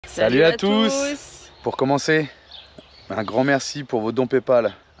Salut à tous. Pour commencer, un grand merci pour vos dons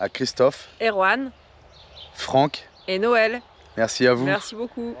PayPal à Christophe, Erwan, Franck et Noël. Merci à vous. Merci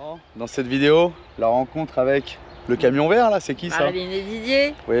beaucoup. Dans cette vidéo, la rencontre avec le camion vert là, c'est qui ça? Marilyn et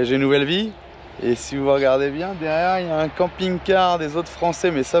Didier. Voyager nouvelle vie. Et si vous regardez bien, derrière il y a un camping-car des autres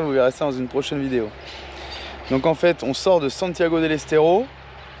Français, mais ça vous verrez ça dans une prochaine vidéo. Donc en fait, on sort de Santiago del Estero,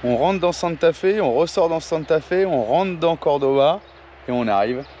 on rentre dans Santa Fe, on ressort dans Santa Fe, on rentre dans Cordoba et on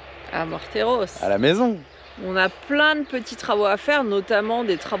arrive à Morteros. À la maison. On a plein de petits travaux à faire, notamment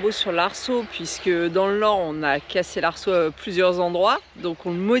des travaux sur l'arceau, puisque dans le Nord, on a cassé l'arceau à plusieurs endroits. Donc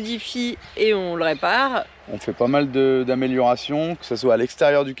on le modifie et on le répare. On fait pas mal d'améliorations, que ce soit à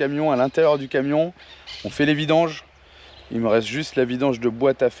l'extérieur du camion, à l'intérieur du camion. On fait les vidanges. Il me reste juste la vidange de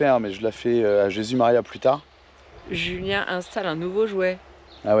boîte à faire, mais je la fais à Jésus-Maria plus tard. Julien installe un nouveau jouet.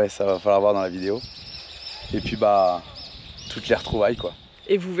 Ah ouais, ça va falloir voir dans la vidéo. Et puis bah, toutes les retrouvailles quoi.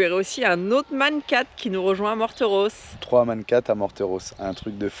 Et vous verrez aussi un autre man 4 qui nous rejoint à Morteros. 3 man 4 à Morteros, un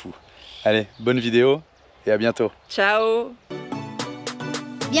truc de fou. Allez, bonne vidéo et à bientôt. Ciao.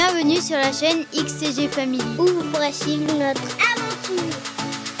 Bienvenue sur la chaîne XCG Family, où vous pourrez suivre notre aventure.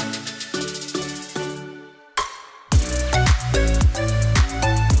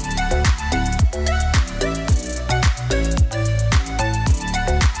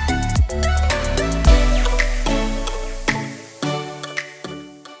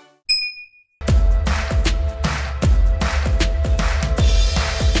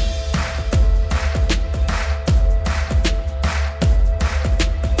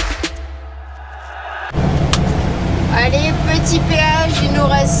 Allez, petit péage, il nous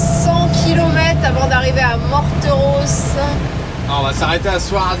reste 100 km avant d'arriver à Morteros. On va s'arrêter à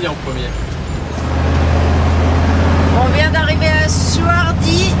Soardi en premier. On vient d'arriver à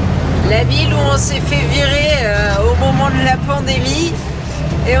Soardi, la ville où on s'est fait virer au moment de la pandémie.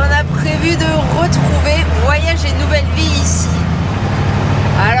 Et on a prévu de retrouver voyage et nouvelle vie ici.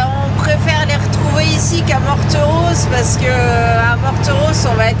 Alors on préfère les retrouver ici qu'à Morteros parce qu'à Morteros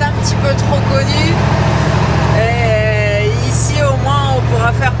on va être un petit peu trop connu. Ici au moins on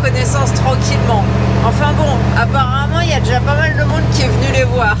pourra faire connaissance tranquillement. Enfin bon, apparemment il y a déjà pas mal de monde qui est venu les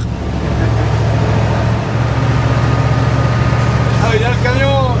voir. Ah il y a le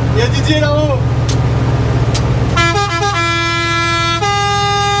camion, il y a Didier là-haut.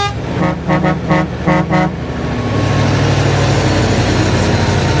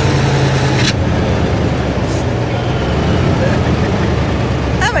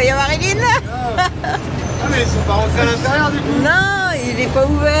 Ah bah il y a Marilyn là. Ah mais ils sont pas rentrés à l'intérieur du coup. Non, il est pas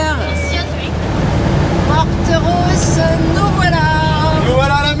ouvert. Morteros, nous voilà. Nous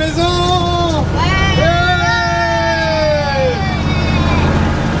voilà à la maison. Ouais. Ouais.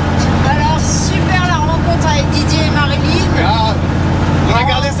 Alors super la rencontre avec Didier et Marilyn. Ah, on a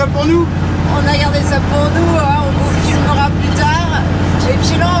gardé ça pour nous. On a gardé ça pour nous, hein, on vous filmera plus tard. Et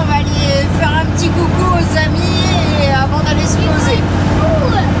puis là on va aller faire un petit coucou aux amis et avant d'aller se poser.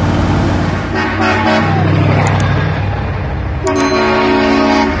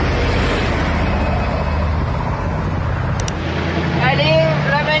 Allez,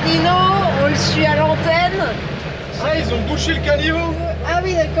 la Manino, on le suit à l'antenne. Ah ils ont bouché le caniveau. Ah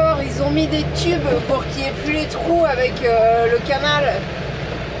oui d'accord, ils ont mis des tubes pour qu'il n'y ait plus les trous avec le canal.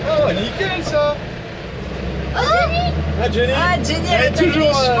 Oh nickel ça. Oh, Jenny. Ah Jenny. Ah Jenny elle a toujours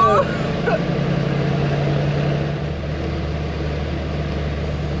les chevaux.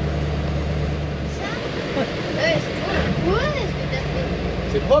 C'est cool. Ouais, ce que t'as fait.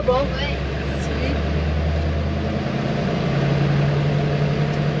 C'est propre hein. Ouais.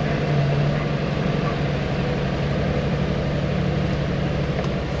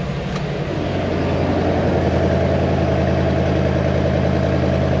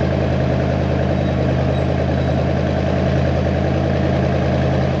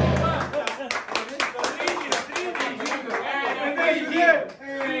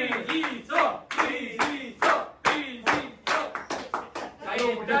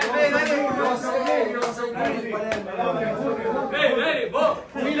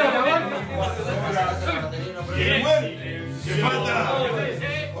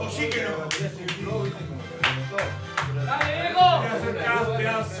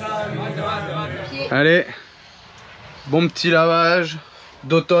 Allez, bon petit lavage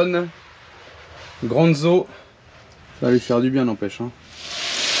d'automne, grandes eaux, ça va lui faire du bien n'empêche. Hein.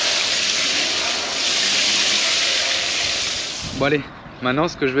 Bon allez, maintenant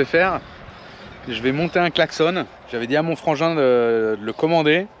ce que je vais faire, je vais monter un klaxon. J'avais dit à mon frangin de le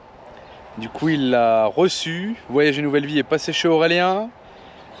commander. Du coup il l'a reçu. Voyager nouvelle vie est passé chez Aurélien.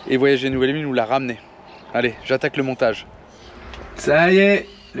 Et Voyager nouvelle vie nous l'a ramené. Allez, j'attaque le montage. Ça y est,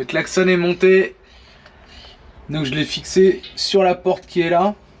 le klaxon est monté. Donc je l'ai fixé sur la porte qui est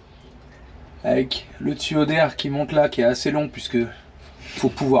là. Avec le tuyau d'air qui monte là, qui est assez long puisque faut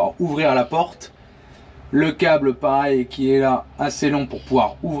pouvoir ouvrir la porte. Le câble pareil qui est là, assez long pour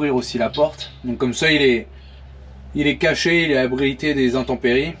pouvoir ouvrir aussi la porte. Donc comme ça il est caché, il est abrité des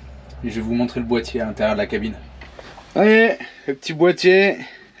intempéries. Et je vais vous montrer le boîtier à l'intérieur de la cabine. Allez, le petit boîtier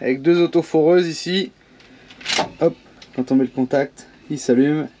avec deux autoforeuses ici. Hop, quand on met le contact, il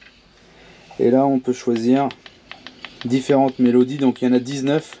s'allume. Et là on peut choisir différentes mélodies, donc il y en a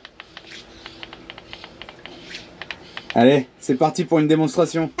 19. Allez, c'est parti pour une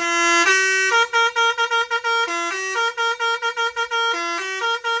démonstration.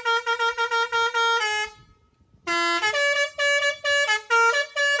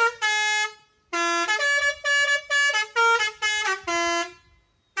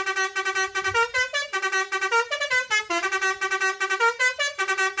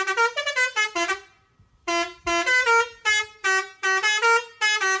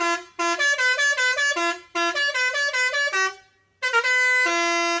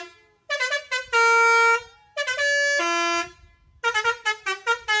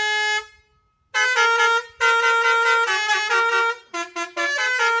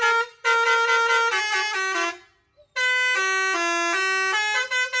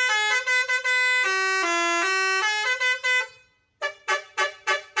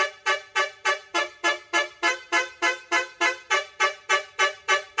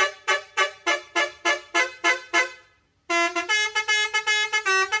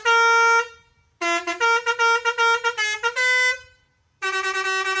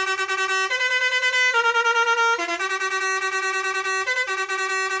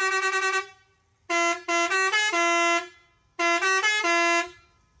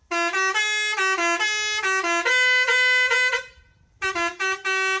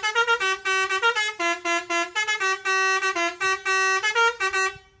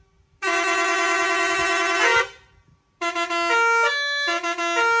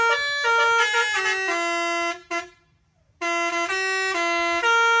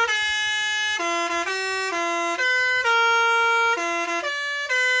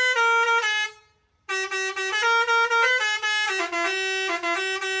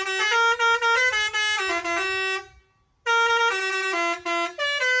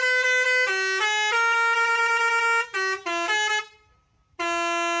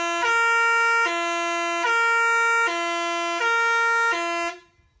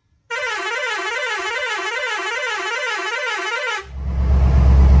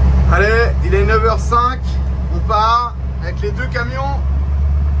 Allez, il est 9h05, on part avec les deux camions.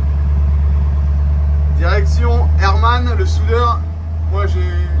 Direction Herman, le soudeur. Moi j'ai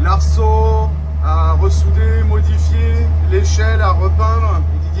l'arceau à ressouder, modifier, l'échelle à repeindre.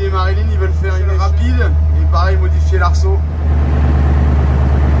 Et Didier et Marilyn ils veulent faire une rapide et pareil modifier l'arceau.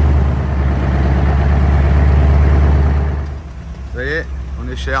 Vous voyez,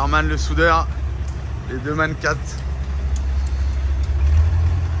 on est chez Herman le soudeur, les deux man 4.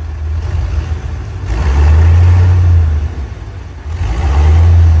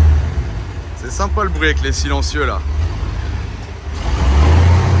 C'est sympa le bruit avec les silencieux là.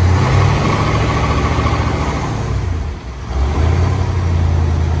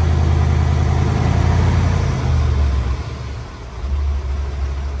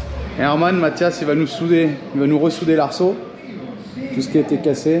 Herman, Mathias, il va nous souder, il va nous ressouder l'arceau. Tout ce qui a été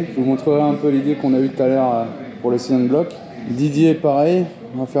cassé. Je vous montrerai un peu l'idée qu'on a eue tout à l'heure pour le cylindre bloc. Didier, pareil,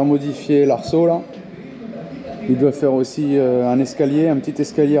 on va faire modifier l'arceau là. Il doit faire aussi un escalier, un petit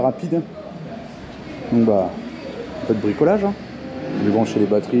escalier rapide. Donc bah, un peu de bricolage. Hein. Je vais brancher les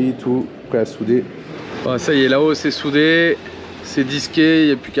batteries, tout prêt à souder. Bon, ça y est, là-haut c'est soudé, c'est disqué, il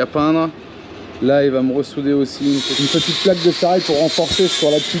n'y a plus qu'à peindre. Là, il va me ressouder aussi une petite plaque de ferraille pour renforcer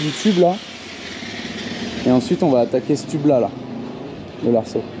sur l'appui du tube là. Et ensuite, on va attaquer ce tube là, de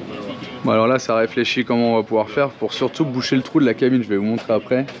l'arceau. Bon, alors là, ça réfléchit comment on va pouvoir faire pour surtout boucher le trou de la cabine. Je vais vous montrer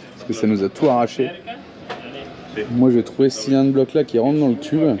après, parce que ça nous a tout arraché. Moi, j'ai trouvé ce cylindre bloc là qui rentre dans le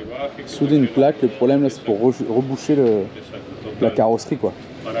tube, souder une plaque. Le problème là, c'est pour reboucher la carrosserie quoi.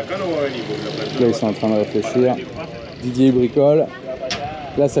 Là, ils sont en train de réfléchir. Didier bricole.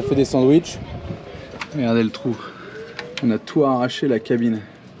 Là, ça fait des sandwichs. Regardez le trou. On a tout arraché la cabine.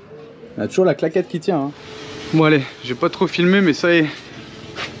 On a toujours la claquette qui tient. Hein. Bon allez, j'ai pas trop filmé, mais ça y est.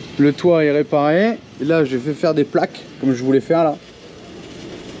 Le toit est réparé. Et là, j'ai fait faire des plaques, comme je voulais faire là.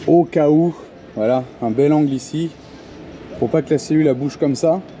 Au cas où. Voilà, un bel angle ici. Pour pas que la cellule elle bouge comme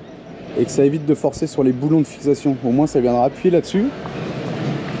ça. Et que ça évite de forcer sur les boulons de fixation. Au moins, ça viendra appuyer là-dessus.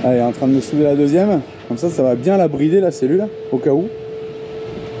 Allez, en train de me souder la deuxième. Comme ça va bien la brider la cellule, au cas où.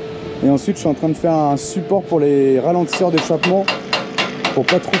 Et ensuite je suis en train de faire un support pour les ralentisseurs d'échappement pour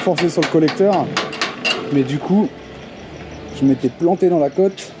pas trop forcer sur le collecteur. Mais du coup je m'étais planté dans la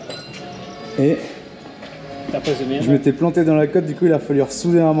côte et je m'étais planté dans la côte, du coup il a fallu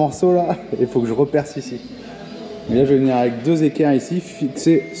ressouder un morceau là. Il faut que je reperce ici. Et là je vais venir avec 2 équerres ici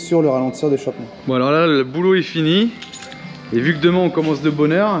fixés sur le ralentisseur d'échappement. Bon alors là le boulot est fini. Et vu que demain on commence de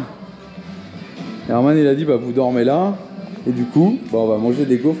bonne heure, Herman il a dit bah vous dormez là. Et du coup bah, on va manger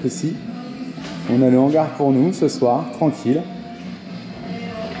des gaufres ici. On a le hangar pour nous ce soir, tranquille.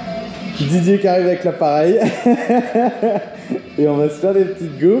 Didier qui arrive avec l'appareil. Et on va se faire des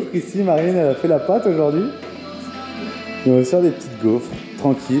petites gaufres ici. Marine elle a fait la pâte aujourd'hui. Et on va se faire des petites gaufres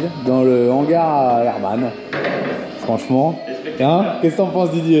tranquilles dans le hangar à Herman. Franchement, hein, qu'est-ce que t'en penses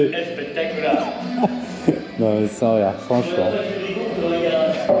Didier? Spectaculaire. Non mais sans rire, franchement.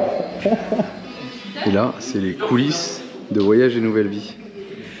 Et là, c'est les coulisses de Voyage et Nouvelle Vie.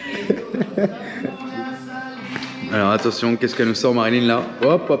 Alors attention, qu'est-ce qu'elle nous sort Marilyn là?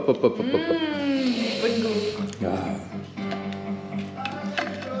 Hop hop hop hop hop hop. Ah.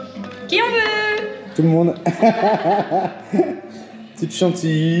 Qui on veut? Tout le monde. Petite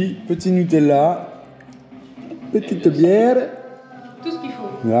chantilly, petit Nutella, petite bière. Tout ce qu'il faut.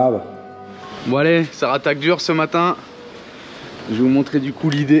 Grave. Bon allez, ça rattaque dur ce matin. Je vais vous montrer du coup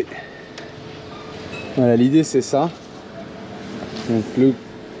l'idée. Voilà, l'idée c'est ça. Donc le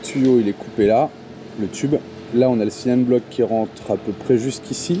tuyau il est coupé là, le tube. Là on a le cylindre bloc qui rentre à peu près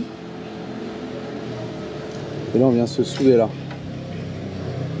jusqu'ici. Et là on vient se souder là.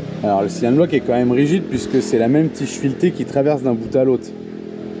 Alors le cylindre bloc est quand même rigide puisque c'est la même tige filetée qui traverse d'un bout à l'autre.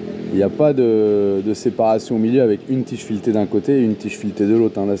 Il n'y a pas de séparation au milieu avec une tige filetée d'un côté et une tige filetée de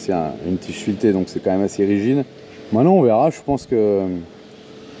l'autre. Là c'est une tige filetée donc c'est quand même assez rigide. Maintenant on verra, je pense que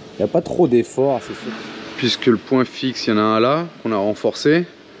il n'y a pas trop d'effort, c'est sûr. Puisque le point fixe, il y en a un là qu'on a renforcé.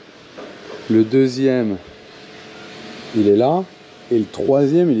 Le deuxième il est là. Et le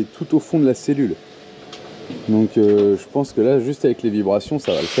troisième il est tout au fond de la cellule. Donc je pense que là juste avec les vibrations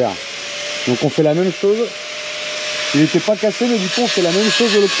ça va le faire. Donc on fait la même chose. Il n'était pas cassé mais du coup on fait la même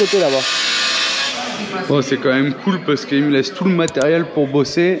chose de l'autre côté là-bas. Oh, c'est quand même cool parce qu'il me laisse tout le matériel pour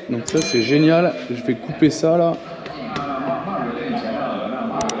bosser. Donc ça c'est génial. Je vais couper ça là.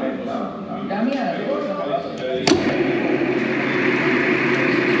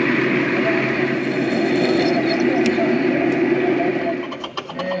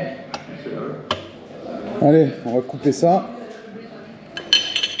 Allez, on va couper ça.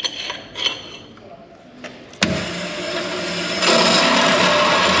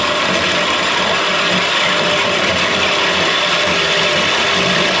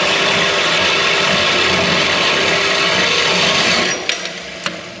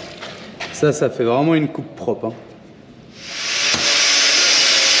 Ça fait vraiment une coupe propre. Hein.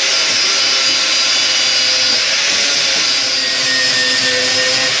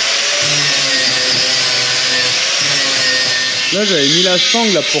 Là j'avais mis la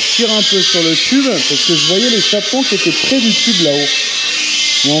sangle là, pour tirer un peu sur le tube parce que je voyais les chapons qui étaient près du tube là-haut.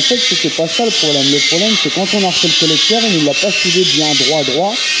 Mais en fait c'était pas ça le problème. Le problème c'est quand on a refait le collecteur, il ne l'a pas soudé bien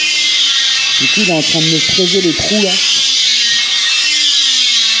droit. Du coup il est en train de me fraiser les trous là.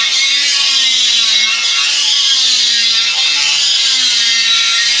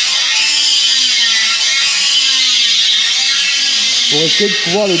 Pour essayer de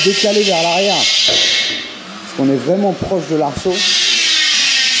pouvoir le décaler vers l'arrière. Parce qu'on est vraiment proche de l'arceau.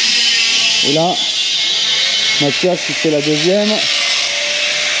 Et là, Mathias il fait la deuxième.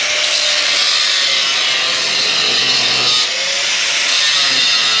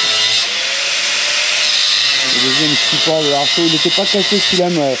 Le deuxième support de l'arceau. Il n'était pas cassé celui-là,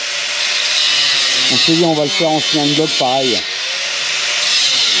 mais on s'est dit on va le faire en cylindre bloc pareil.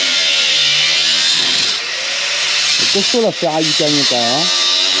 C'est costaud la ferraille du camion quand même. Hein.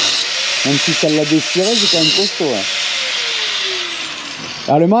 Même si ça l'a déchiré, c'est quand même costaud. Hein.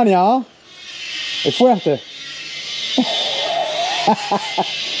 Allemagne, est fuerte.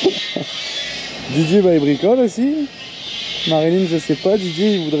 Didier bah, il bricole aussi. Marilyn je sais pas,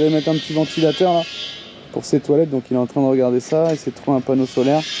 Didier il voudrait mettre un petit ventilateur là pour ses toilettes, donc il est en train de regarder ça, essayer de trouver un panneau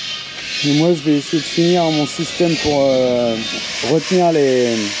solaire. Et moi je vais essayer de finir mon système pour retenir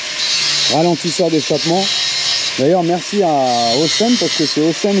les ralentisseurs d'échappement. D'ailleurs merci à Osem parce que c'est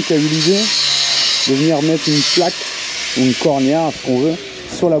Osem qui a eu l'idée de venir mettre une plaque ou une cornière, ce qu'on veut,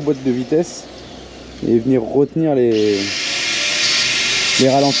 sur la boîte de vitesse et venir retenir les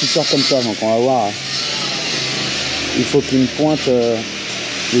ralentisseurs comme ça. Donc on va voir, il faut qu'il me pointe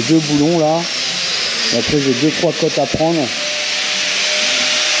les deux boulons là et après j'ai 2-3 cotes à prendre.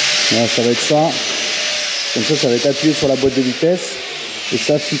 Voilà, ça va être ça, comme ça ça va être appuyé sur la boîte de vitesse et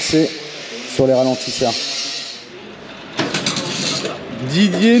ça fixé sur les ralentisseurs.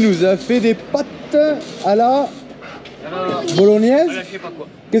 Didier nous a fait des pâtes à la bolognaise. Je sais pas quoi.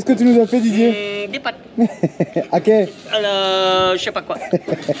 Qu'est-ce que tu nous as fait, Didier? Des pâtes. À quel? Je sais pas quoi.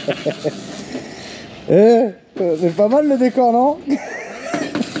 C'est pas mal le décor, non?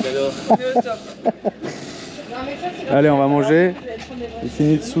 Allez, on va manger. Il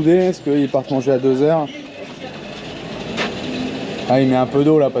finit de souder parce qu'ils partent manger à 2 h. Ah, il met un peu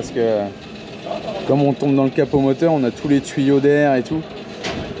d'eau là parce que comme on tombe dans le capot moteur, on a tous les tuyaux d'air et tout.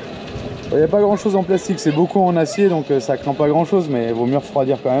 Il n'y a pas grand chose en plastique, c'est beaucoup en acier, donc ça craint pas grand chose, mais il vaut mieux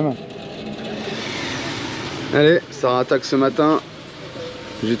refroidir quand même. Allez, ça rattaque ce matin.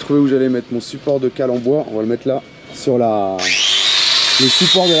 J'ai trouvé où j'allais mettre mon support de cale en bois. On va le mettre là, sur le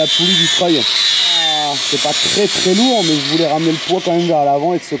support de la poulie du treuil. Ah, c'est pas très lourd, mais je voulais ramener le poids quand même vers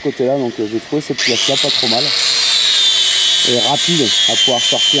l'avant et de ce côté-là, donc j'ai trouvé cette place-là pas trop mal. Et rapide à pouvoir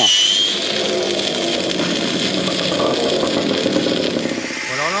sortir.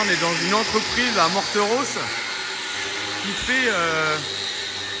 Alors là, on est dans une entreprise à Morteros qui fait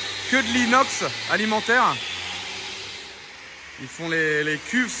que de l'inox alimentaire. Ils font les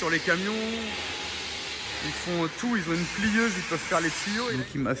cuves sur les camions, ils font tout, ils ont une plieuse, ils peuvent faire les tuyaux. Donc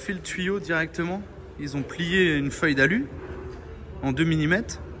il m'a fait le tuyau directement. Ils ont plié une feuille d'alu en 2 mm.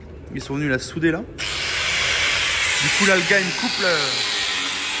 Ils sont venus la souder là. Du coup là le gars il me coupe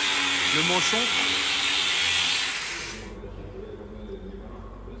le manchon.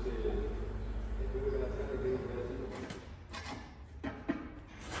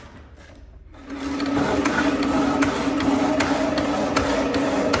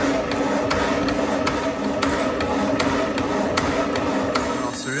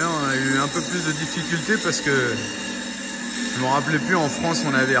 Alors celui-là on a eu un peu plus de difficultés parce que je me rappelais plus, en France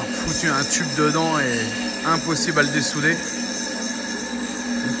on avait foutu un tube dedans et impossible à le dessouder.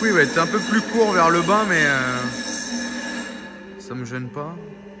 Du coup il va être un peu plus court vers le bas, mais ça me gêne pas.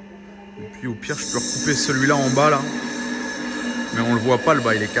 Et puis au pire je peux recouper celui-là en bas là, mais on le voit pas le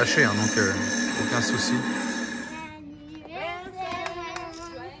bas, il est caché, hein, donc aucun souci.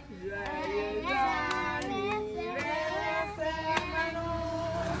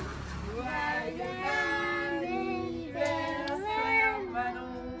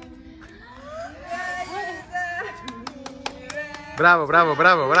 Bravo, bravo,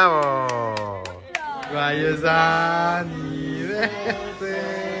 bravo, bravo. Joyeux anniversaire.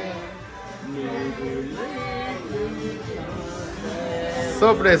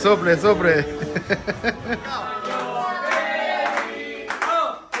 Sopre, sopre, sopre.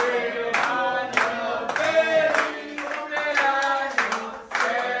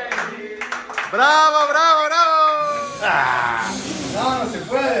 Bravo, bravo, bravo. Ah. Non, c'est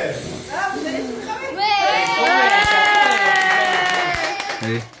vrai.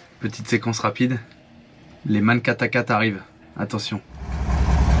 Allez, petite séquence rapide. Les man 4x4 arrivent. Attention.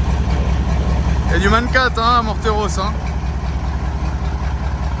 Il y a du man 4 hein, à Morteros. Hein.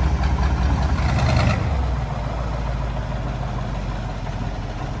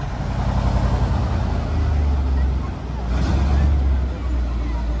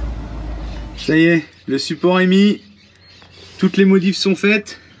 Ça y est, le support est mis. Toutes les modifs sont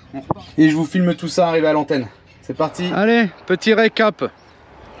faites. Et je vous filme tout ça arrivé à l'antenne. C'est parti. Allez, petit récap.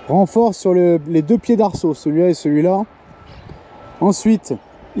 Renfort sur les 2 pieds d'arceau, celui-là et celui-là. Ensuite,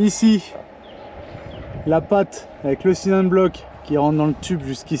 ici, la patte avec le cylindre bloc qui rentre dans le tube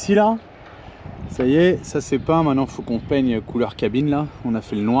jusqu'ici là. Ça y est, ça c'est peint. Maintenant, il faut qu'on peigne couleur cabine là. On a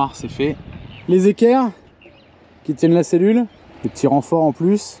fait le noir, c'est fait. Les équerres qui tiennent la cellule. Les petits renforts en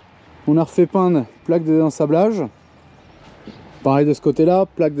plus. On a refait peindre plaque de désensablage. Pareil de ce côté-là,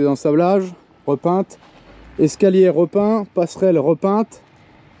 plaque de désensablage, repeinte. Escalier repeint, passerelle repeinte.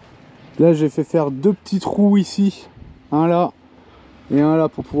 Là j'ai fait faire 2 petits trous ici, un là et un là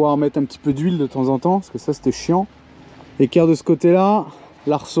pour pouvoir mettre un petit peu d'huile de temps en temps, parce que ça c'était chiant. Équerre de ce côté là,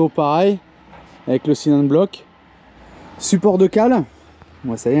 l'arceau pareil, avec le cylindre bloc. Support de cale,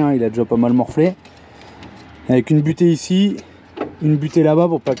 moi ça y est, hein, il a déjà pas mal morflé. Avec une butée ici, une butée là-bas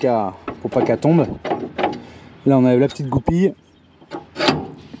pour pas qu'elle tombe. Là on a la petite goupille,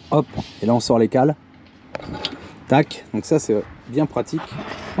 hop, et là on sort les cales. Tac, donc ça c'est bien pratique.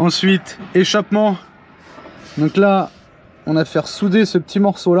 Ensuite, échappement. Donc là, on a fait souder ce petit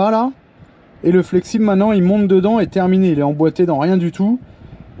morceau là. Et le flexible maintenant, il monte dedans et terminé. Il est emboîté dans rien du tout.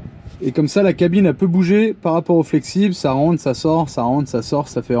 Et comme ça, la cabine, elle peut bouger par rapport au flexible. Ça rentre, ça sort, ça rentre, ça sort.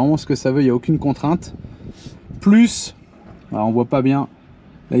 Ça fait vraiment ce que ça veut, il n'y a aucune contrainte. Plus, alors on voit pas bien.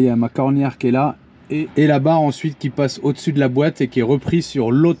 Là, il y a ma cornière qui est là. Et la barre ensuite qui passe au-dessus de la boîte et qui est reprise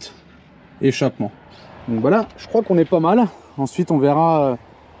sur l'autre échappement. Donc voilà, je crois qu'on est pas mal. Ensuite on verra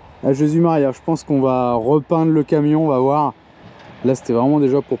à Jésus-Maria. Je pense qu'on va repeindre le camion, on va voir. Là c'était vraiment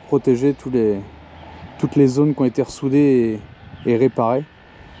déjà pour protéger toutes les zones qui ont été ressoudées et réparées.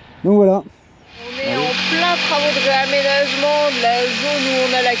 Donc voilà. On est en plein travaux de réaménagement de la zone où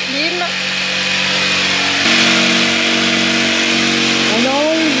on a la clim. On a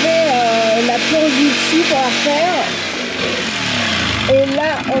enlevé la planche du dessus pour la refaire. Et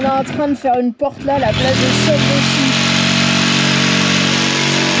là, on est en train de faire une porte là, à la place de celle dessus.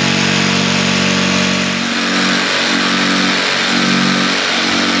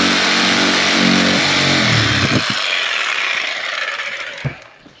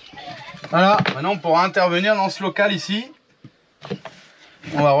 Voilà, maintenant on pourra intervenir dans ce local ici.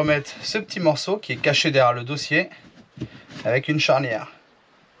 On va remettre ce petit morceau qui est caché derrière le dossier avec une charnière.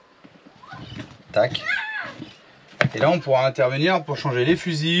 Tac. Et là on pourra intervenir pour changer les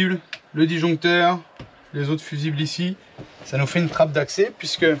fusibles, le disjoncteur, les autres fusibles ici. Ça nous fait une trappe d'accès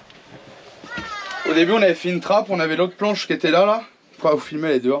puisque au début on avait fait une trappe, on avait l'autre planche qui était là. Quoi, vous filmez,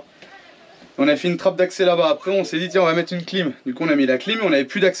 elle est dehors. On a fait une trappe d'accès là-bas. Après on s'est dit tiens on va mettre une clim. Du coup on a mis la clim et on n'avait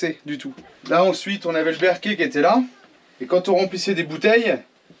plus d'accès du tout. Là ensuite on avait le berquet qui était là. Et quand on remplissait des bouteilles,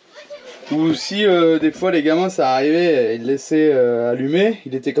 ou si des fois les gamins ça arrivait, ils le laissaient allumer,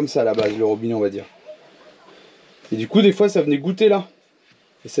 il était comme ça à la base le robinet on va dire. Et du coup des fois ça venait goûter là.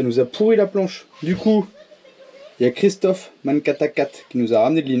 Et ça nous a pourri la planche. Du coup il y a Christophe Mankatakat qui nous a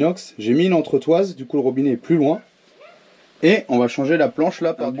ramené de l'inox. J'ai mis une entretoise, du coup le robinet est plus loin. Et on va changer la planche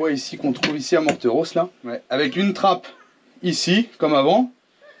là par bois ici qu'on trouve ici à Morteros là. Ouais. Avec une trappe ici comme avant.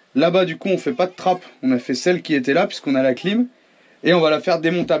 Là-bas du coup on fait pas de trappe. On a fait celle qui était là puisqu'on a la clim. Et on va la faire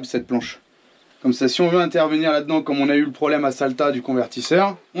démontable cette planche. Comme ça si on veut intervenir là-dedans comme on a eu le problème à Salta du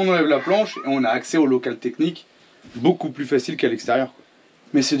convertisseur. On enlève la planche et on a accès au local technique. Beaucoup plus facile qu'à l'extérieur.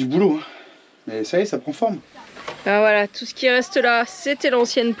 Mais c'est du boulot. Hein. Mais ça y est ça prend forme. Ah voilà, tout ce qui reste là, c'était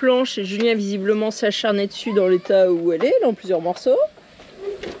l'ancienne planche et Julien visiblement s'acharnait dessus dans l'état où elle est, dans plusieurs morceaux.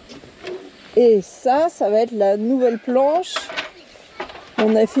 Et ça va être la nouvelle planche.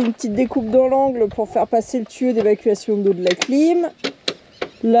 On a fait une petite découpe dans l'angle pour faire passer le tuyau d'évacuation d'eau de la clim.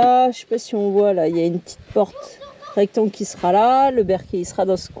 Là, je sais pas si on voit, là, il y a une petite porte rectangle qui sera là, le berquet il sera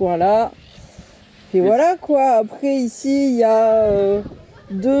dans ce coin-là. Et voilà quoi, après ici il y a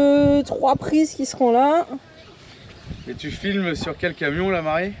 2-3 prises qui seront là. Et tu filmes sur quel camion là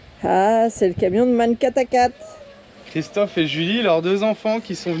Marie? Ah, c'est le camion de Mankatakat. Christophe et Julie, leurs deux enfants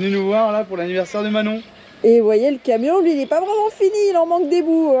qui sont venus nous voir là pour l'anniversaire de Manon. Et vous voyez le camion, lui il est pas vraiment fini, il en manque des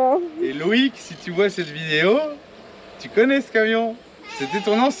bouts. Hein. Et Loïc, si tu vois cette vidéo, tu connais ce camion. C'était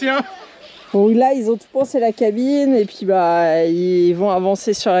ton ancien. Donc là ils ont tout pensé la cabine et puis bah ils vont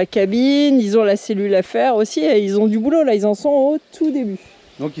avancer sur la cabine, ils ont la cellule à faire aussi et ils ont du boulot là, ils en sont au tout début.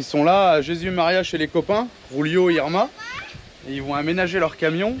 Donc ils sont là à Jésus-Maria chez les copains, Rulio et Irma, et ils vont aménager leur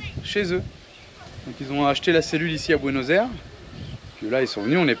camion chez eux. Donc ils ont acheté la cellule ici à Buenos Aires. Puis là ils sont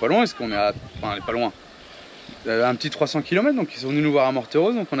venus, on n'est pas loin, parce qu'on est à... Enfin on n'est pas loin. Un petit 300 km, donc ils sont venus nous voir à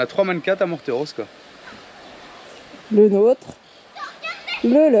Morteros, donc on a 3 manquettes à Morteros quoi. Le nôtre,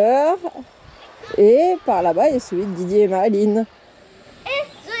 le leur, et par là-bas il y a celui de Didier et Marilyn. Vous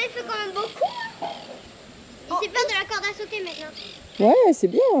en avez fait quand même beaucoup. Il sait faire de la corde à sauter maintenant. Ouais, c'est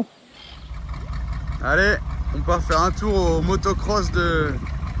bien. Allez, on part faire un tour au motocross de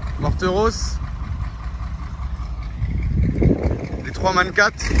Morteros. Les 3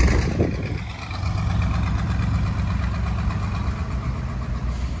 manquettes.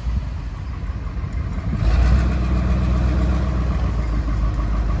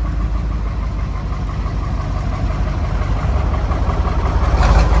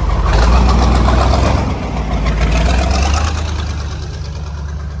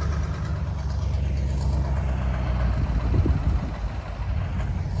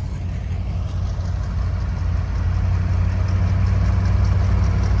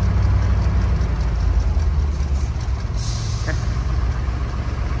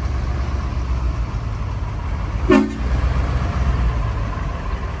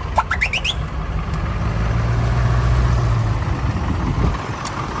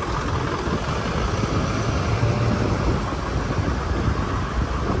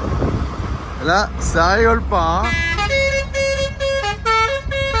 Là, ça rigole pas, hein.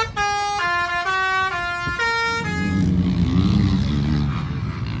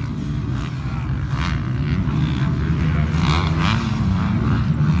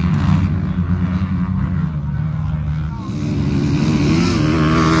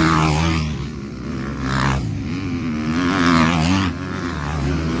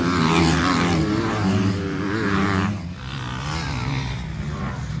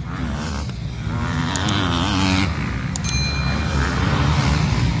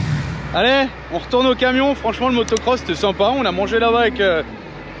 Allez, on retourne au camion. Franchement, le motocross c'était sympa. On a mangé là-bas avec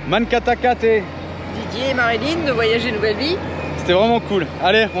Mankatakat et Didier et Marilyn de Voyager Nouvelle Vie. c'était vraiment cool.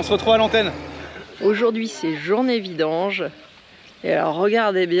 Allez, on se retrouve à l'antenne. Aujourd'hui, c'est journée vidange. Et alors,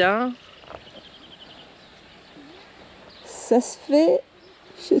 regardez bien. Ça se fait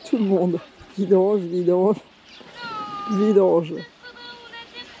chez tout le monde. Vidange, vidange, vidange.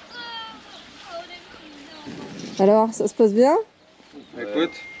 Alors, ça se passe bien?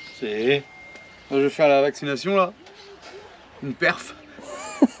 Écoute, c'est... Je vais faire la vaccination là. Une perf.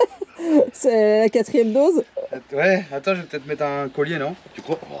 C'est la 4e dose? Ouais, attends, je vais peut-être mettre un collier, non? Tu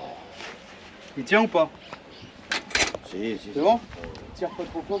crois? Il tient ou pas? Si. C'est bon? Tire pas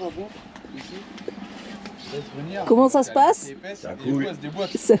trop fort, par contre. Ici. Laisse venir. Comment ça se passe? Ça coule.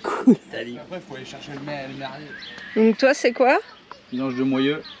 Ça coule. Après, il faut aller chercher le merdier. Donc toi, c'est quoi? Vidange de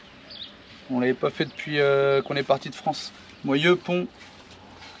moyeux. On l'avait pas fait depuis qu'on est parti de France. Moyeux, pont.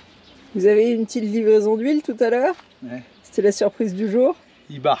 Vous avez eu une petite livraison d'huile tout à l'heure? Ouais. C'était la surprise du jour.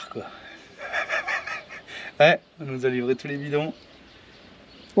 Il barre quoi. Ouais, on nous a livré tous les bidons.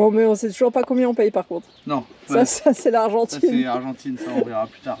 Bon, mais on sait toujours pas combien on paye par contre. Non. Ça, Ouais. ça c'est Ça l'Argentine. c'est Argentine, ça on verra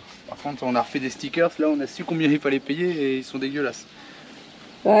plus tard. Par contre, on a refait des stickers. Là, on a su combien il fallait payer et ils sont dégueulasses.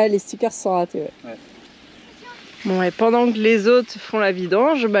 Ouais, les stickers sont ratés. Ouais. Ouais. Bon, et pendant que les autres font la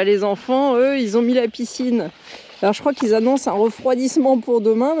vidange, bah, les enfants, eux, ils ont mis la piscine. Alors, je crois qu'ils annoncent un refroidissement pour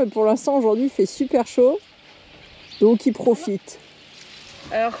demain, mais pour l'instant, aujourd'hui, il fait super chaud. Donc, ils profitent.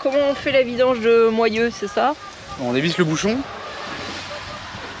 Alors, comment on fait la vidange de moyeux, c'est ça? Bon, on dévisse le bouchon.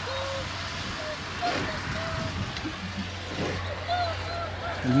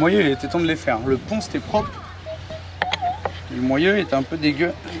 Le moyeu, il était temps de les faire. Le pont, c'était propre. Le moyeu était un peu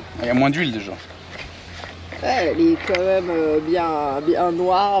dégueu. Il y a moins d'huile déjà. Ouais, elle est quand même bien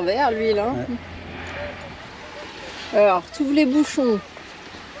noir, vert, l'huile. Hein. Ouais. Alors, tu ouvres les bouchons,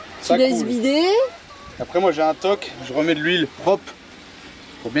 Ça tu laisses coule. vider. Après, moi, j'ai un toc. Je remets de l'huile propre.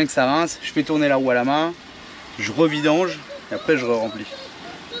 Pour bien que ça rince. Je fais tourner la roue à la main. Je revidange. Et après, je remplis.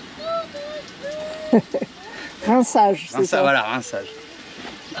 Rinçage, c'est ça. Voilà, rinçage.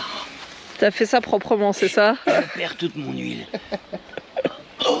 T'as fait ça proprement, c'est ça? Je perds toute mon huile.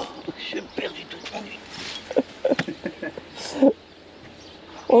 Oh, j'ai perdu toute mon huile.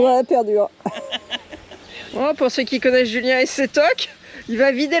 On en a perdu. Hein. Oh, pour ceux qui connaissent Julien et ses tocs, il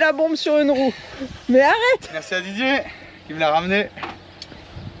va vider la bombe sur une roue. Mais arrête! Merci à Didier qui me l'a ramené.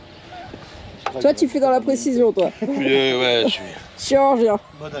 Toi, tu fais dans la précision, toi. Ouais, je suis Chirurgien.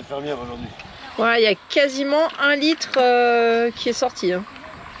 bonne infirmière aujourd'hui. Voilà, il y a quasiment 1 litre qui est sorti. Hein.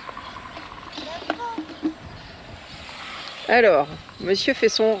 Alors, monsieur fait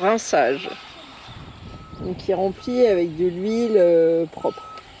son rinçage. Donc, il remplit avec de l'huile propre.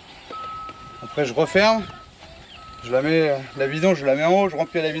 Après, je referme. Je la mets, la vidange, je la mets en haut. Je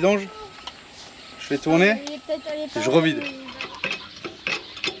remplis à la vidange. Je fais tourner. Et je revide.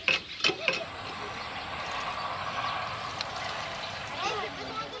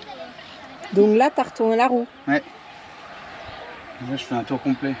 Donc là, t'as retourné la roue. Ouais. Là, je fais un tour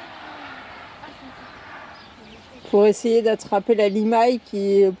complet. Pour essayer d'attraper la limaille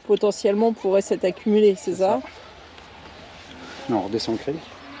qui potentiellement pourrait s'être accumulée, c'est ça? Non, on redescend le crédit.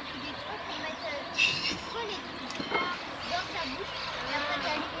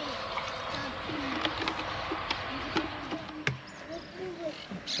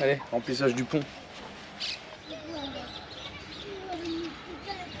 Allez, remplissage du pont.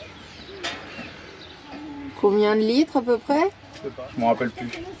 Combien de litres à peu près? Je m'en rappelle plus.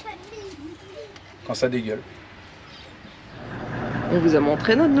 Quand ça dégueule. On vous a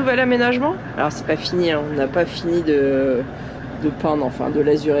montré notre nouvel aménagement. Alors c'est pas fini, hein. On n'a pas fini de peindre, enfin de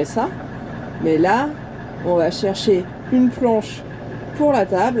lazurer ça. Mais là, on va chercher une planche pour la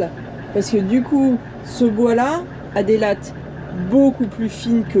table. Parce que du coup, ce bois-là a des lattes beaucoup plus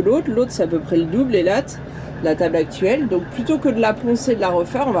fines que l'autre. L'autre, c'est à peu près le double les lattes, la table actuelle. Donc plutôt que de la poncer, de la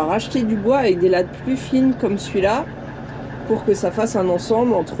refaire, on va racheter du bois avec des lattes plus fines comme celui-là. Pour que ça fasse un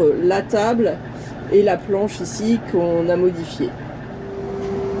ensemble entre la table et la planche ici qu'on a modifiée.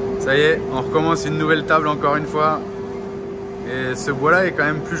 Ça y est, on recommence une nouvelle table encore une fois. Et ce bois-là est quand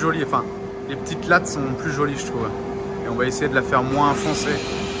même plus joli. Enfin, les petites lattes sont plus jolies, je trouve. Et on va essayer de la faire moins foncée.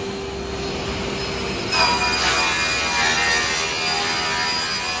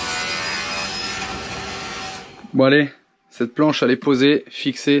 Bon allez, cette planche elle est posée,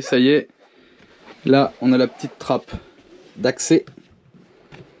 fixée, ça y est. Là, on a la petite trappe d'accès.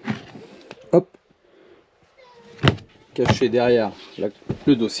 Hop. Caché derrière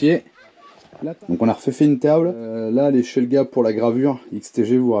le dossier. Donc on a refait une table. Là, elle est chez le gars pour la gravure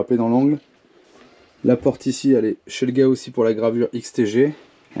XTG, vous vous rappelez dans l'angle. La porte ici, elle est chez le gars aussi pour la gravure XTG.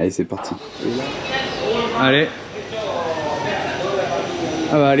 Allez, c'est parti. Allez.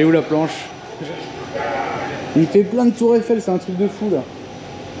 Ah bah, elle est où la planche? Il fait plein de tours Eiffel, c'est un truc de fou là.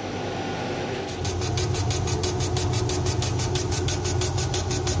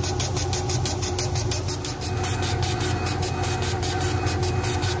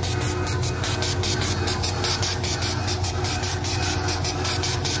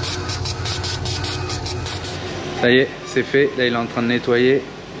 Ça y est, c'est fait. Là, il est en train de nettoyer.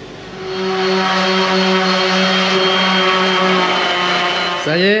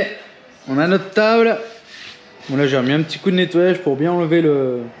 Ça y est, on a notre table. Bon, là, j'ai remis un petit coup de nettoyage pour bien enlever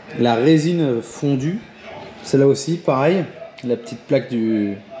la résine fondue. Celle-là aussi, pareil. La petite plaque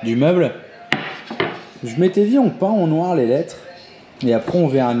du meuble. Je m'étais dit, on peint en noir les lettres. Et après, on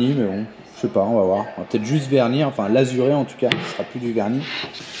vernit. Mais bon, je sais pas, on va voir. On va peut-être juste vernir. Enfin, l'azurer en tout cas. Ce sera plus du vernis.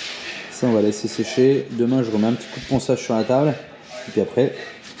 Ça, on va laisser sécher. Demain, je remets un petit coup de ponçage sur la table. Et puis après,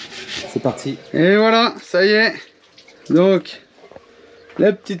 c'est parti. Et voilà, ça y est. Donc,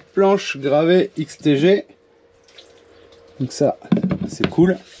 la petite planche gravée XTG. Donc ça, c'est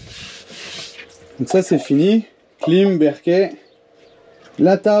cool. Donc ça, c'est fini. Clim, berquet.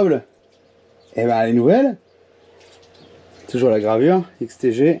 La table, eh ben, elle est nouvelle. Toujours la gravure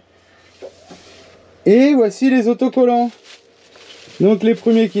XTG. Et voici les autocollants. Donc les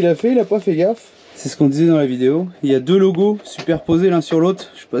premiers qu'il a fait, il n'a pas fait gaffe. C'est ce qu'on disait dans la vidéo. Il y a deux logos superposés l'un sur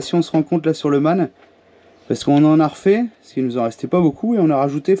l'autre. Je sais pas si on se rend compte là sur le man. Parce qu'on en a refait, parce qu'il nous en restait pas beaucoup, et on a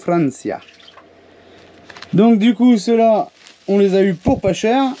rajouté Francia. Donc du coup, ceux-là, on les a eu pour pas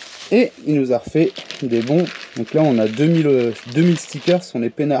cher. Et il nous a refait des bons. Donc là, on a 2000 stickers, on est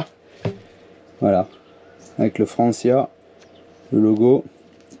peinards. Voilà. Avec le Francia, le logo.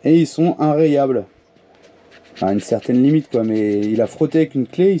 Et ils sont inrayables. À une certaine limite quoi, mais il a frotté avec une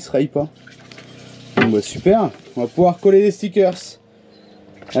clé, il se raye pas. Donc bah super, on va pouvoir coller des stickers.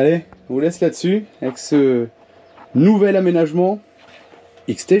 Allez, on vous laisse là-dessus avec ce nouvel aménagement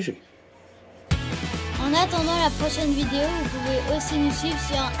XTG. En attendant la prochaine vidéo, vous pouvez aussi nous suivre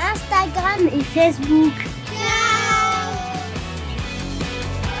sur Instagram et Facebook.